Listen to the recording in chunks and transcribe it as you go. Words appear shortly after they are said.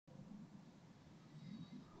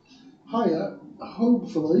Hiya,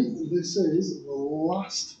 hopefully this is the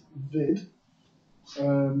last vid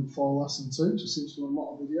for lesson 2. So it seems to be a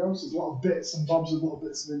lot of videos, there's a lot of bits and bobs and little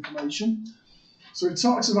bits of information. So it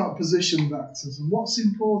talks about position vectors, and what's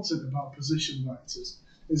important about position vectors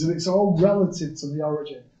is that it's all relative to the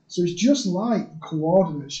origin. So it's just like the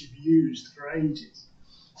coordinates you've used for ages.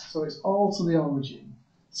 So it's all to the origin.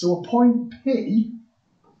 So a point P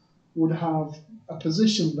would have a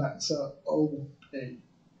position vector OP.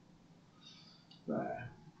 There.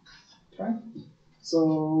 Okay.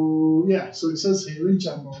 So yeah, so it says here in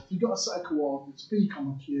general, if you've got a set of coordinates P,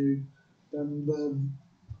 Q, then the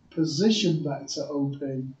position vector OP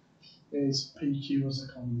is PQ as a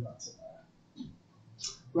common vector there.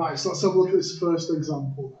 Right, so let's have a look at this first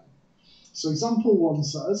example then. So example 1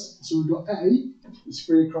 says, so we've got A is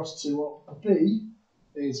 3 across 2 up, B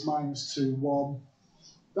is minus 2, 1.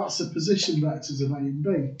 That's the position vectors of A and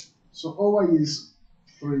B. So OA is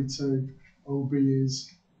 3, 2, OB is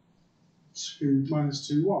 2, minus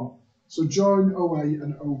 2, 1. So join OA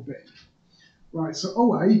and OB. Right, so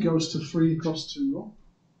OA goes to 3 across 2 up,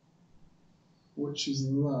 which is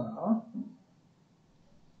there.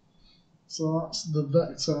 So that's the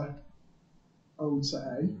vector O to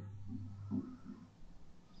A.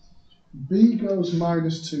 B goes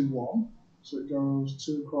minus 2, 1. So it goes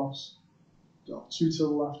 2 across, 2 to the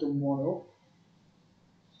left and 1 up.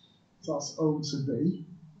 So that's O to B.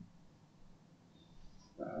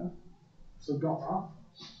 There. So got that.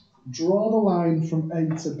 Draw the line from A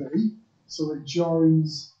to B. So it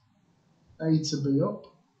joins A to B up.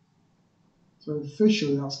 So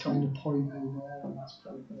officially that's kind of point A there and that's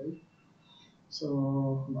point B.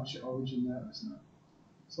 So that's your origin there, isn't it?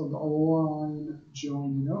 So I've got a line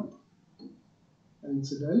joining up A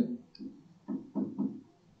to B.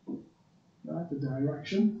 Right, the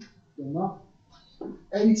direction, done that.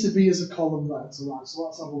 A to B is a column vector, right, so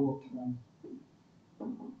let's have a look then.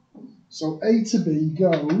 So A to B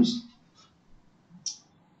goes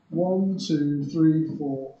 1, 2, 3,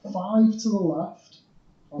 4, 5 to the left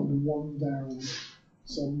and 1 down.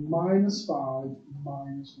 So minus 5,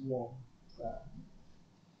 minus 1 there.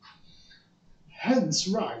 Hence,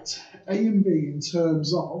 right, A and B in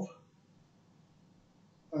terms of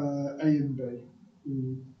A and B.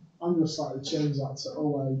 I'm going to slightly change that to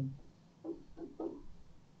OA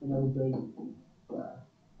and OB there.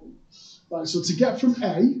 Right, so to get from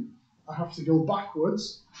A, I have to go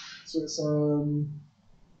backwards. So it's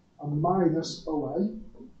a minus OA,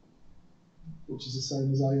 which is the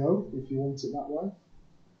same as AO, if you want it that way.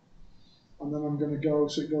 And then I'm going to go,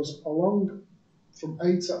 so it goes along from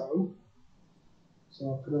A to O.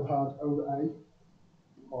 So I could have had O to A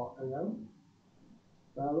or AO.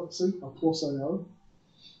 There, let's see, a plus AO.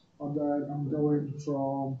 And then I'm going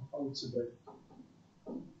from O to B.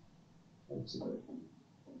 O to B.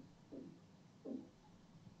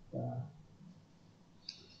 There.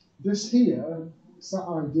 This here, it's that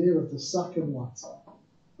idea of the second letter.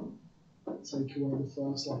 Take away the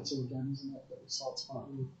first letter again, isn't it? That we talked about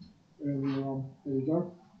earlier on. There you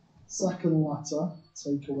go. Second letter,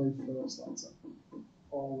 take away first letter.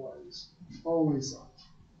 Always. Always that.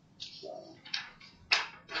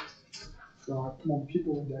 Right, come on, keep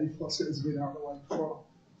going, Dave. Let's get this video out of the way before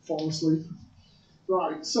I fall asleep.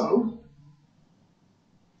 Right, so.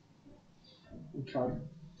 Okay.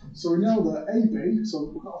 So we know that AB, so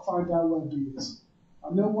we've got to find out where B is. I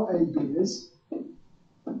know what AB is, and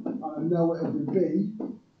I know it will be B,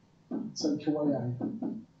 take away A.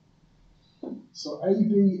 So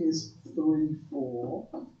AB is 3, 4.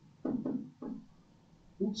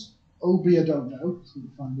 Oops. OB I don't know, so we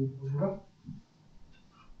can find it later.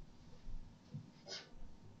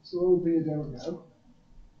 So OB I don't know.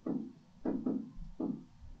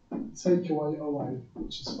 Take away OA,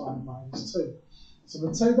 which is 5 minus 2. So if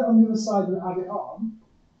I take that on the other side and add it on,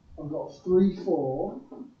 I've got 3, 4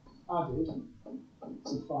 added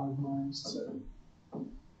to 5 minus 2.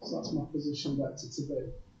 So that's my position vector to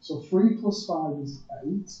B. So 3 plus 5 is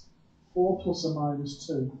 8. 4 plus a minus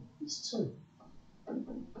 2 is 2. And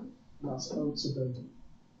that's O to B.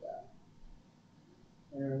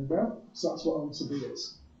 There we go. So that's what O to B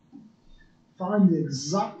is. Find the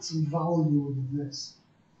exact value of this.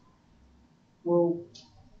 Well,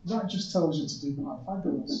 that just tells you to do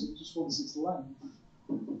Pythagoras. It just wants its length.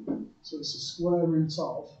 So it's the square root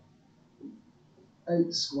of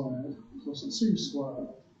 8 squared plus 2 squared.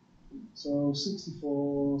 So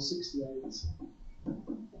 64, 68.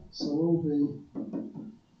 So we'll be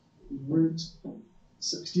root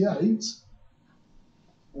 68,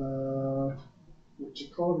 which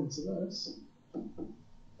according to this,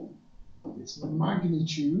 its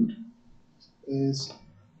magnitude is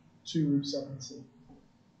 2 root 70.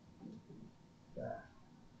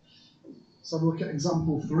 Let's have a look at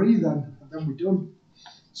example 3 then, and then we're done.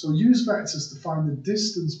 So use vectors to find the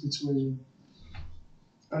distance between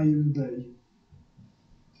A and B.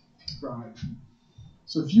 Right.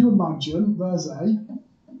 So if you imagine there's A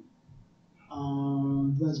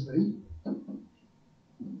and there's B,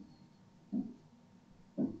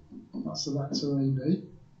 that's the vector AB.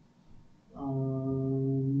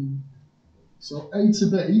 So A to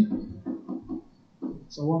B,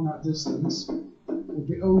 so on that distance, will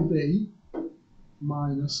be OB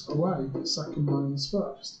minus OA, second minus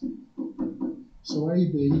first. So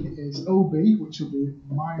AB is OB, which will be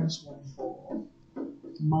minus 1,4,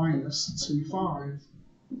 minus 2,5.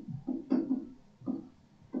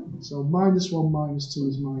 So minus 1 minus 2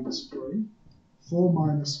 is minus 3. 4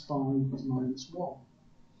 minus 5 is minus 1.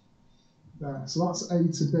 There, so that's A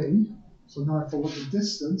to B. So now if I look at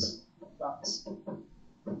distance, that's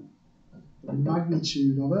the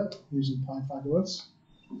magnitude of it, using Pythagoras.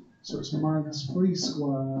 So it's minus 3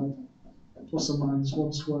 squared plus or minus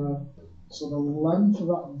 1 squared. So the length of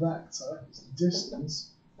that vector, the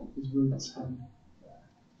distance, is root 10.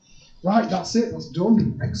 Right, that's it, that's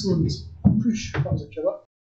done. Excellent. That was a killer.